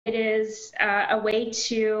It is a way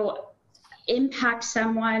to impact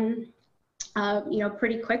someone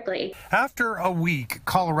pretty quickly. After a week,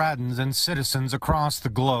 Coloradans and citizens across the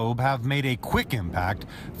globe have made a quick impact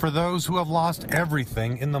for those who have lost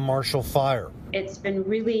everything in the Marshall Fire. It's been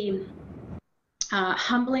really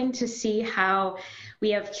humbling to see how we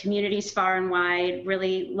have communities far and wide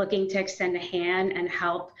really looking to extend a hand and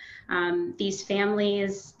help these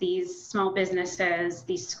families, these small businesses,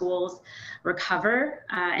 these schools recover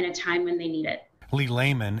in a time when they need it. Lee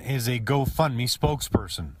Lehman is a GoFundMe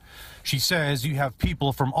spokesperson. She says you have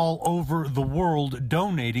people from all over the world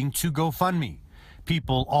donating to GoFundMe,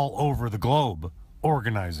 people all over the globe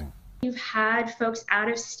organizing. You've had folks out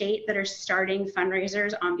of state that are starting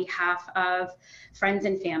fundraisers on behalf of friends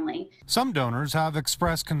and family. Some donors have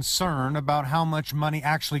expressed concern about how much money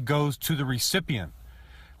actually goes to the recipient.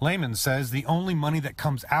 Lehman says the only money that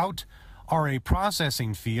comes out are a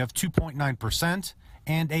processing fee of 2.9%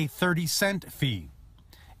 and a 30-cent fee.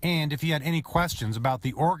 And if he had any questions about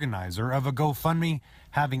the organizer of a GoFundMe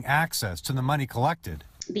having access to the money collected,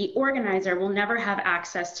 the organizer will never have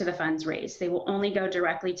access to the funds raised. They will only go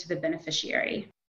directly to the beneficiary.